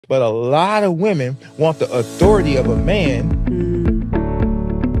But a lot of women want the authority of a man,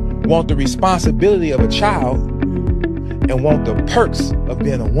 want the responsibility of a child, and want the perks of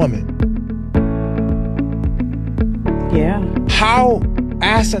being a woman. Yeah. How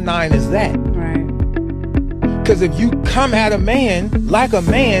asinine is that? Right. Because if you come at a man like a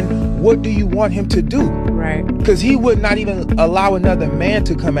man, what do you want him to do? Right. Because he would not even allow another man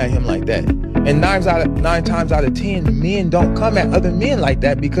to come at him like that. And nine times out of 10, men don't come at other men like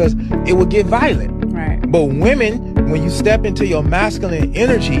that because it would get violent. Right. But women, when you step into your masculine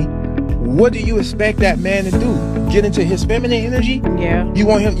energy, what do you expect that man to do? Get into his feminine energy? Yeah. You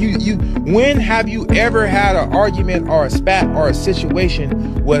want him, when have you ever had an argument or a spat or a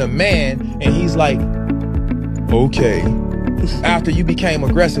situation with a man and he's like, okay, after you became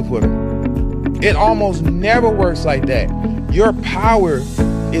aggressive with him? It almost never works like that. Your power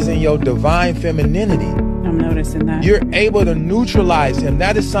is in your divine femininity. I'm noticing that. You're able to neutralize him.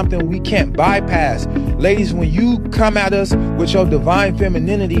 That is something we can't bypass. Ladies, when you come at us with your divine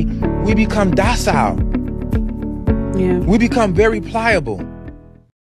femininity, we become docile. Yeah. We become very pliable.